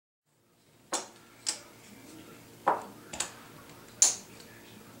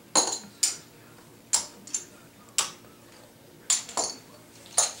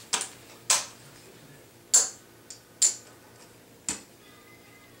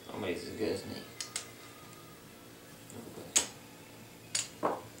Nobody's as good as me.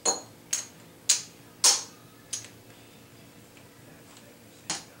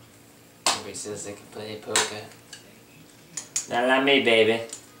 Nobody says they can play poker. Not like me, baby.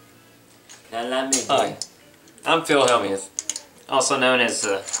 Not like me, baby. Hi, I'm Phil Hellmuth, also known as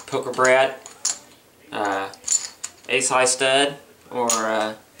Poker Brad, Ace High Stud,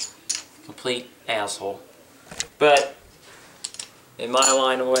 or Complete Asshole. But in my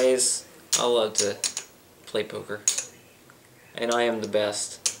line of ways, I love to play poker, and I am the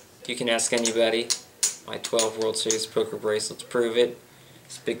best. You can ask anybody. My 12 World Series poker bracelets prove it.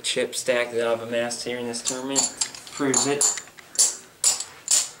 This big chip stack that I've amassed here in this tournament proves it.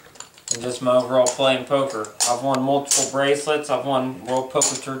 And just my overall play in poker. I've won multiple bracelets. I've won World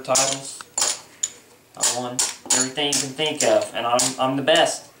Poker Tour titles. I've won everything you can think of, and I'm the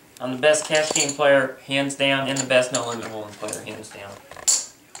best. I'm the best cash game player, hands down, and the best no limit hold'em player, hands down.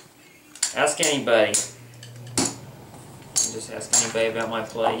 Ask anybody. Just ask anybody about my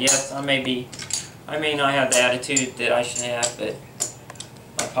play. Yes, I may not have the attitude that I should have, but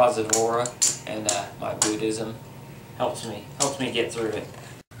my positive aura and my Buddhism helps me get through it.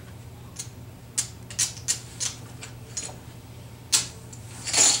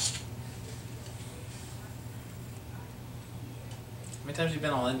 How many times have you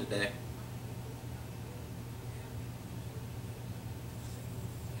been all in today?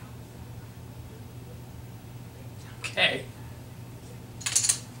 Okay.